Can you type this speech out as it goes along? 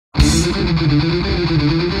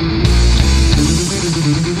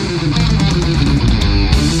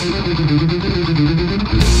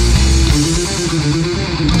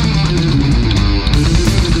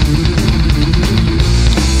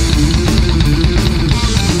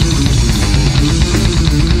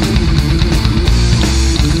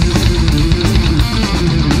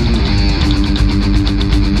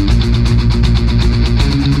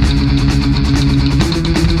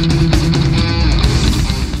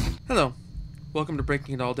Hello, welcome to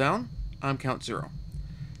Breaking It All Down. I'm Count Zero.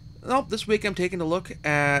 Well, this week I'm taking a look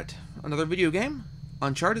at another video game,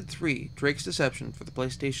 Uncharted 3, Drake's Deception for the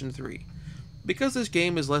PlayStation 3. Because this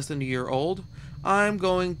game is less than a year old, I'm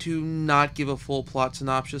going to not give a full plot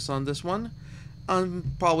synopsis on this one. I'll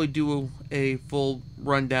probably do a full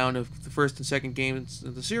rundown of the first and second games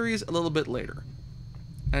of the series a little bit later.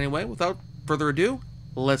 Anyway, without further ado,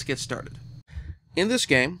 let's get started. In this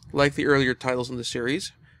game, like the earlier titles in the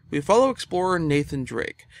series, we follow explorer Nathan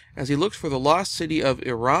Drake as he looks for the lost city of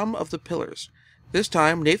Iram of the Pillars. This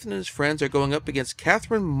time, Nathan and his friends are going up against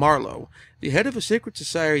Catherine Marlowe, the head of a secret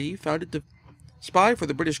society founded to spy for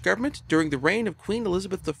the British government during the reign of Queen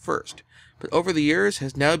Elizabeth I, but over the years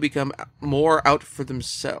has now become more out for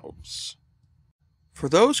themselves. For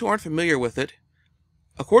those who aren't familiar with it,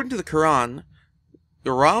 according to the Quran,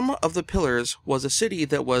 Iram of the Pillars was a city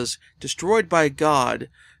that was destroyed by God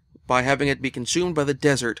by having it be consumed by the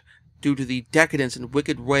desert due to the decadence and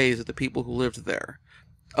wicked ways of the people who lived there.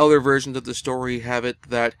 Other versions of the story have it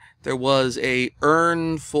that there was a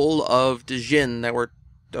urn full of djinn that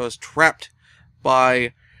was trapped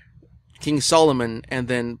by King Solomon and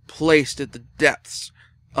then placed at the depths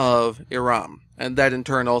of Iram. And that in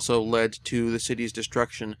turn also led to the city's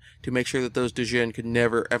destruction to make sure that those djinn could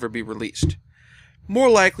never ever be released. More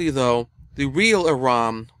likely though, the real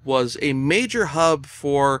Iram was a major hub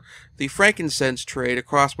for the frankincense trade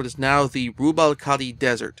across what is now the Rub al-Khali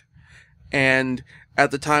Desert. And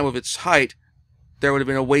at the time of its height, there would have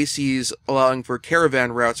been oases allowing for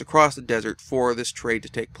caravan routes across the desert for this trade to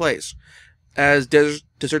take place. As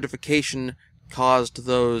desertification caused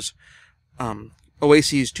those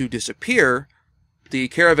oases to disappear, the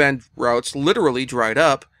caravan routes literally dried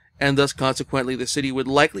up, and thus consequently the city would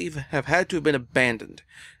likely have had to have been abandoned.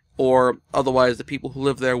 Or otherwise the people who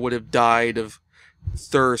lived there would have died of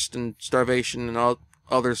thirst and starvation and all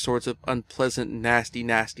other sorts of unpleasant,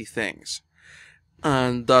 nasty things.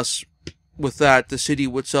 And thus, with that, the city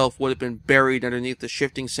itself would have been buried underneath the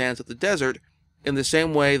shifting sands of the desert, in the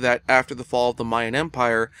same way that after the fall of the Mayan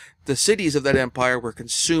Empire, the cities of that empire were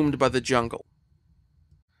consumed by the jungle.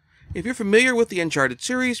 If you're familiar with the Uncharted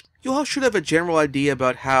series, you all should have a general idea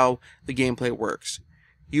about how the gameplay works.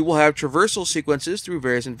 You will have traversal sequences through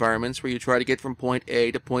various environments where you try to get from point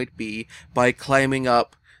A to point B by climbing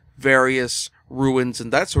up various ruins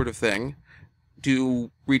and that sort of thing to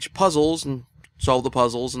reach puzzles and solve the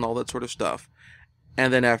puzzles and all that sort of stuff.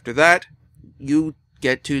 And then after that, you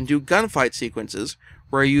get to do gunfight sequences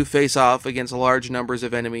where you face off against large numbers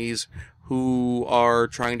of enemies who are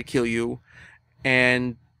trying to kill you,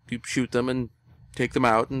 and you shoot them and take them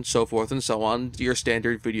out and so forth and so on, your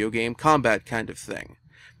standard video game combat kind of thing.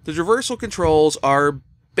 The traversal controls are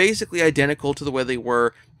basically identical to the way they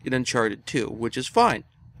were in Uncharted 2, which is fine.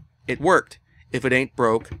 It worked. If it ain't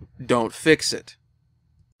broke, don't fix it.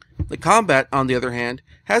 The combat, on the other hand,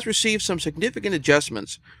 has received some significant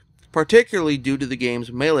adjustments, particularly due to the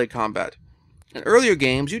game's melee combat. In earlier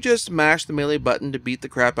games, you just mash the melee button to beat the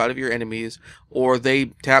crap out of your enemies, or they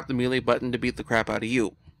tap the melee button to beat the crap out of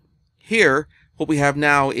you. Here, what we have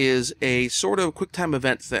now is a sort of quick-time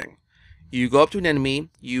event thing. You go up to an enemy,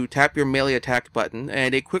 you tap your melee attack button,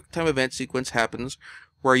 and a quick-time event sequence happens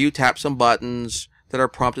where you tap some buttons that are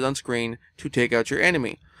prompted on screen to take out your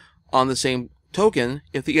enemy. On the same token,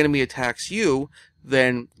 if the enemy attacks you,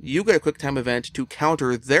 then you get a quick-time event to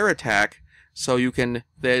counter their attack, so you can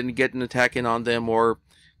then get an attack in on them or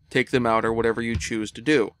take them out or whatever you choose to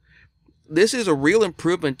do. This is a real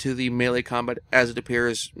improvement to the melee combat as it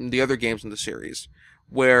appears in the other games in the series,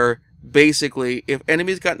 where basically, if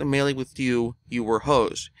enemies got in a melee with you, you were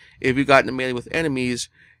hosed. If you got in a melee with enemies,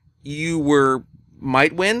 you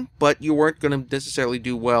might win, but you weren't going to necessarily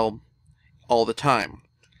do well all the time.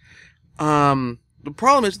 The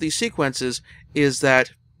problem is with these sequences is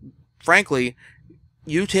that, frankly,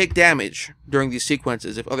 you take damage during these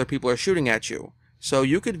sequences if other people are shooting at you. So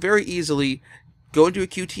you could very easily go into a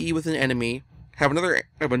QTE with an enemy, have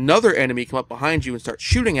another enemy come up behind you and start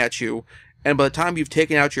shooting at you, and by the time you've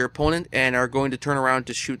taken out your opponent and are going to turn around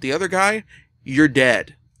to shoot the other guy, you're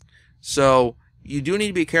dead. So you do need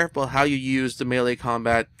to be careful how you use the melee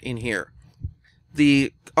combat in here.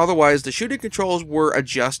 Otherwise, the shooting controls were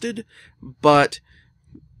adjusted, but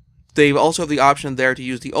they also have the option there to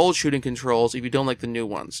use the old shooting controls if you don't like the new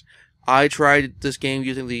ones. I tried this game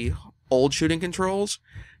using the old shooting controls.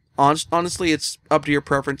 Honestly, it's up to your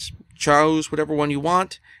preference. Choose whatever one you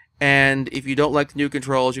want, and if you don't like the new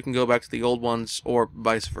controls, you can go back to the old ones, or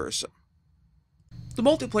vice versa. The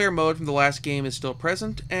multiplayer mode from the last game is still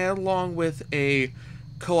present, and along with a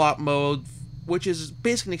co-op mode, which is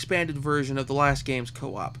basically an expanded version of the last game's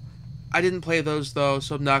co-op. I didn't play those though,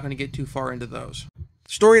 so I'm not going to get too far into those.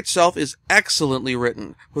 The story itself is excellently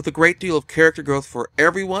written, with a great deal of character growth for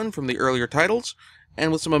everyone from the earlier titles,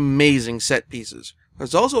 and with some amazing set pieces.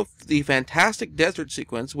 There's also the fantastic desert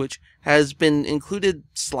sequence, which has been included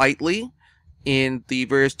slightly in the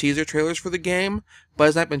various teaser trailers for the game, but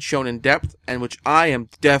has not been shown in depth, and which I am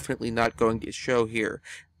definitely not going to show here.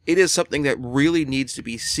 It is something that really needs to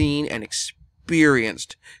be seen and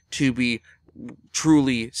experienced to be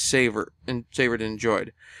truly savored and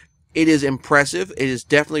enjoyed. It is impressive, it is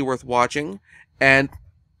definitely worth watching, and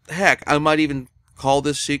heck, I might even call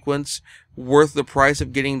this sequence worth the price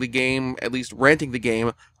of getting the game, at least renting the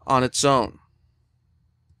game, on its own.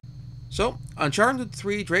 So, Uncharted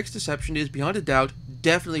 3 Drake's Deception is beyond a doubt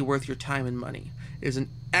definitely worth your time and money. It is an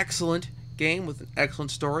excellent game with an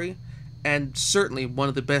excellent story, and certainly one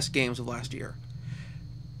of the best games of last year.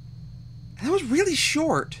 And that was really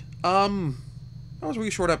short. That was a really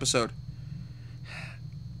short episode.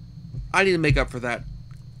 I need to make up for that.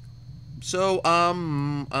 So,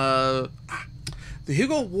 the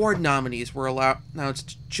Hugo Award nominees were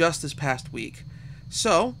announced just this past week.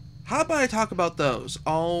 So, how about I talk about those?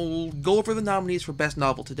 I'll go over the nominees for Best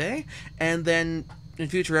Novel today, and then in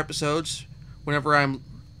future episodes, whenever I'm,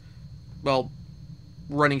 well,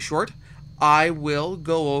 running short, I will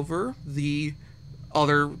go over the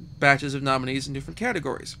other batches of nominees in different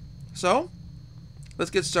categories. So,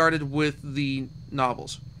 let's get started with the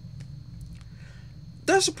novels.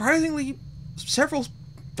 There's surprisingly several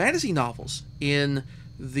fantasy novels in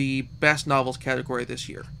the Best Novels category this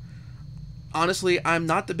year. Honestly, I'm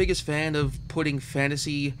not the biggest fan of putting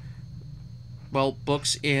fantasy, well,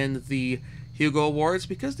 books in the Hugo Awards,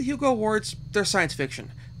 because the Hugo Awards, they're science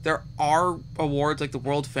fiction. There are awards like the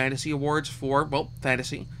World Fantasy Awards for, well,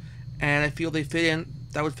 fantasy, and I feel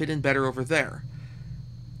that would fit in better over there.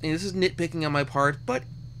 And this is nitpicking on my part, but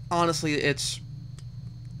honestly,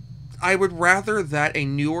 I would rather that a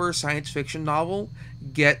newer science fiction novel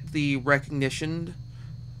get the recognition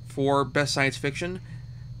for Best Science Fiction,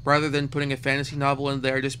 rather than putting a fantasy novel in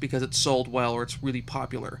there just because it's sold well or it's really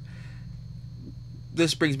popular.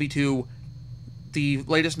 This brings me to the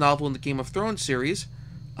latest novel in the Game of Thrones series,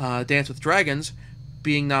 Dance with Dragons,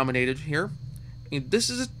 being nominated here. This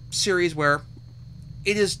is a series where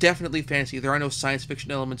it is definitely fantasy. There are no science fiction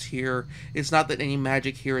elements here. It's not that any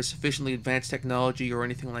magic here is sufficiently advanced technology or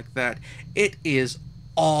anything like that. It is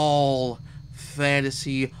all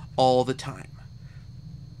fantasy all the time.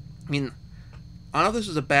 I mean, I don't know if this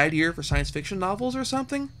was a bad year for science fiction novels or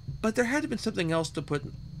something, but there had to have been something else to put.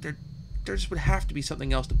 There just would have to be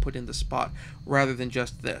something else to put in the spot rather than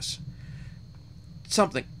just this.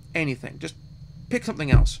 Something, anything, just pick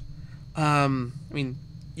something else. I mean,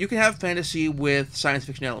 you can have fantasy with science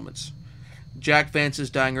fiction elements. Jack Vance's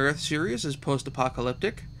Dying Earth series is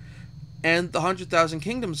post-apocalyptic, and The 100,000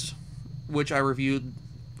 Kingdoms, which I reviewed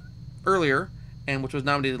earlier and which was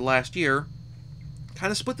nominated last year,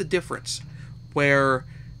 kind of split the difference, where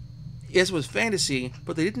yes, it was fantasy,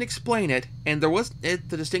 but they didn't explain it, and there was the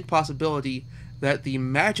distinct possibility that the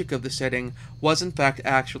magic of the setting was in fact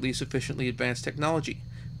actually sufficiently advanced technology.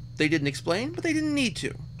 They didn't explain, but they didn't need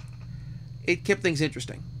to. It kept things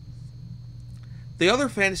interesting. The other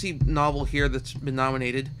fantasy novel here that's been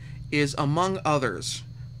nominated is Among Others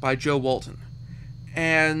by Joe Walton.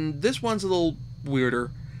 And this one's a little weirder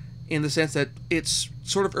in the sense that it's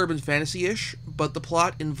sort of urban fantasy-ish, but the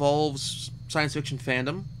plot involves science fiction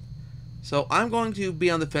fandom. So I'm going to be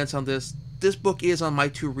on the fence on this. This book is on my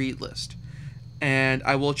to-read list, and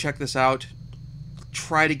I will check this out,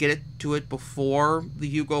 try to get to it before the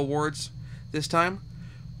Hugo Awards this time,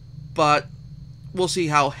 but we'll see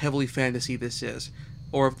how heavily fantasy this is,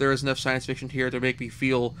 or if there is enough science fiction here to make me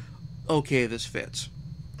feel, okay, this fits.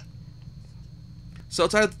 So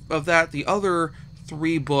outside of that, the other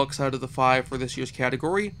 3 books out of the 5 for this year's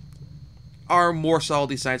category are more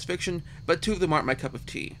solidly science fiction, but 2 of them aren't my cup of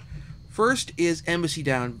tea. First is Embassy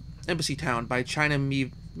Town by China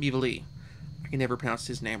Miéville. I can never pronounce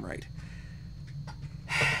his name right.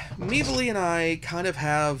 Miéville and I kind of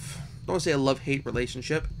have, I don't want to say a love-hate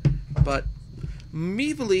relationship, but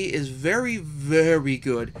Miéville is very, very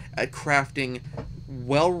good at crafting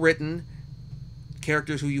well-written,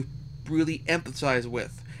 characters who you really empathize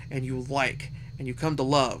with, and you like, and you come to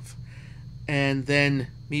love. And then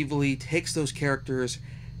Mevely takes those characters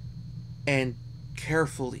and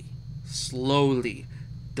carefully, slowly,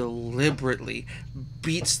 deliberately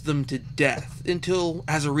beats them to death until,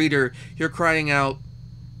 as a reader, you're crying out,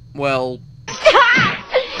 well... Stop!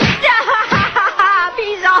 Stop!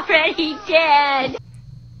 He's already dead!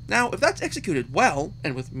 Now, if that's executed well,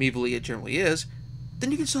 and with Mevely it generally is,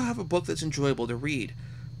 then you can still have a book that's enjoyable to read.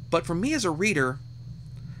 But for me as a reader,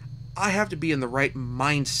 I have to be in the right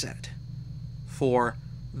mindset for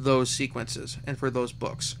those sequences and for those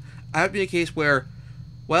books. I have to be in a case where,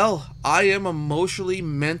 well, I am emotionally,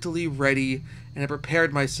 mentally ready and have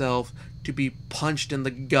prepared myself to be punched in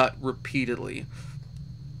the gut repeatedly.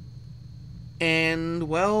 And,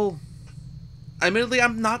 well, admittedly,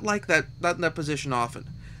 I'm not like that, not in that position often.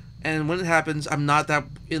 And when it happens, I'm not that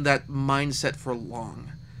in that mindset for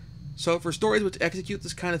long. So for stories which execute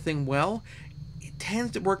this kind of thing well, it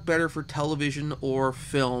tends to work better for television or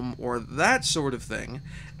film or that sort of thing,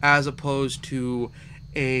 as opposed to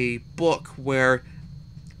a book where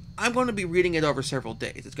I'm going to be reading it over several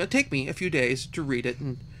days. It's going to take me a few days to read it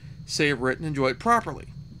and savor it and enjoy it properly.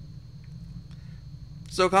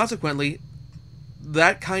 So consequently,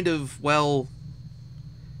 that kind of, well,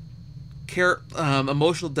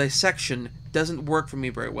 emotional dissection doesn't work for me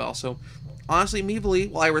very well. So honestly, Mevely,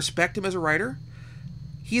 while I respect him as a writer,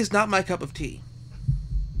 he is not my cup of tea.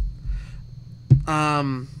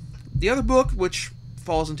 The other book, which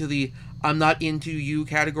falls into the I'm not into you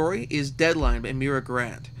category, is Deadline by Mira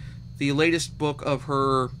Grant, the latest book of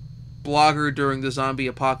her blogger during the zombie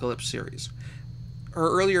apocalypse series. Her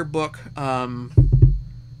earlier book,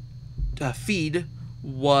 Feed,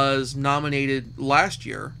 was nominated last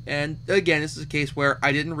year, and again, this is a case where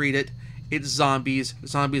I didn't read it. It's zombies.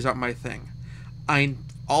 Zombies aren't my thing.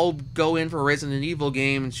 I'll go in for a Resident Evil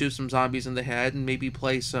game and shoot some zombies in the head and maybe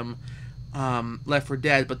play some Left 4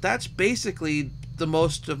 Dead, but that's basically the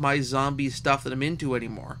most of my zombie stuff that I'm into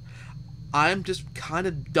anymore. I'm just kind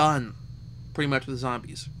of done, pretty much, with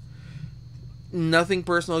zombies. Nothing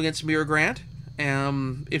personal against Mira Grant.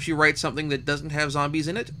 If she writes something that doesn't have zombies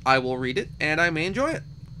in it, I will read it, and I may enjoy it.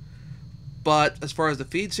 But as far as the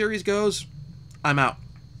Feed series goes, I'm out.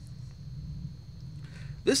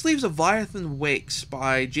 This leaves Leviathan Wakes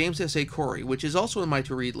by James S.A. Corey, which is also on my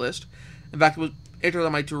to-read list. In fact, it was entered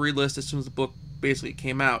on my to-read list as soon as the book basically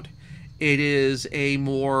came out. It is a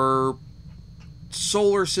more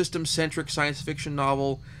solar system-centric science fiction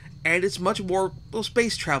novel, and it's much more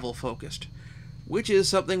space travel focused, which is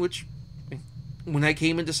something which, when I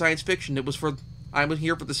came into science fiction, it was for, I'm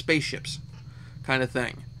here for the spaceships kind of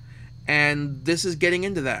thing. And this is getting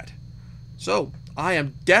into that. So, I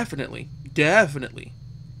am definitely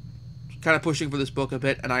kind of pushing for this book a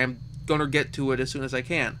bit, and I am going to get to it as soon as I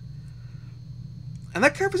can. And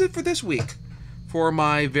that covers it for this week, for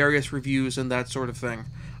my various reviews and that sort of thing.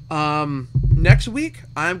 Next week,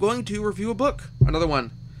 I'm going to review a book, another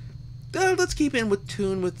one. Let's keep in with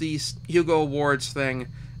tune with the Hugo Awards thing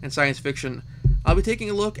and science fiction. I'll be taking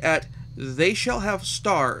a look at They Shall Have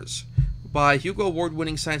Stars by Hugo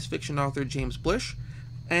Award-winning science fiction author James Blish,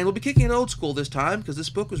 and we'll be kicking it old school this time because this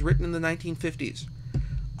book was written in the 1950s.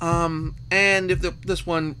 And if this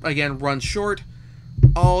one, again, runs short,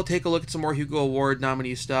 I'll take a look at some more Hugo Award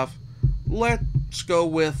nominee stuff. Let's go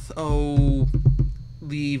with,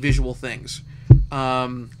 the visual things.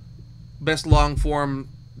 Best long-form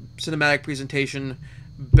cinematic presentation,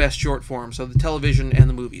 best short form, so the television and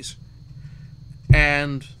the movies.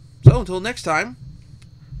 And so, until next time,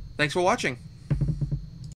 thanks for watching.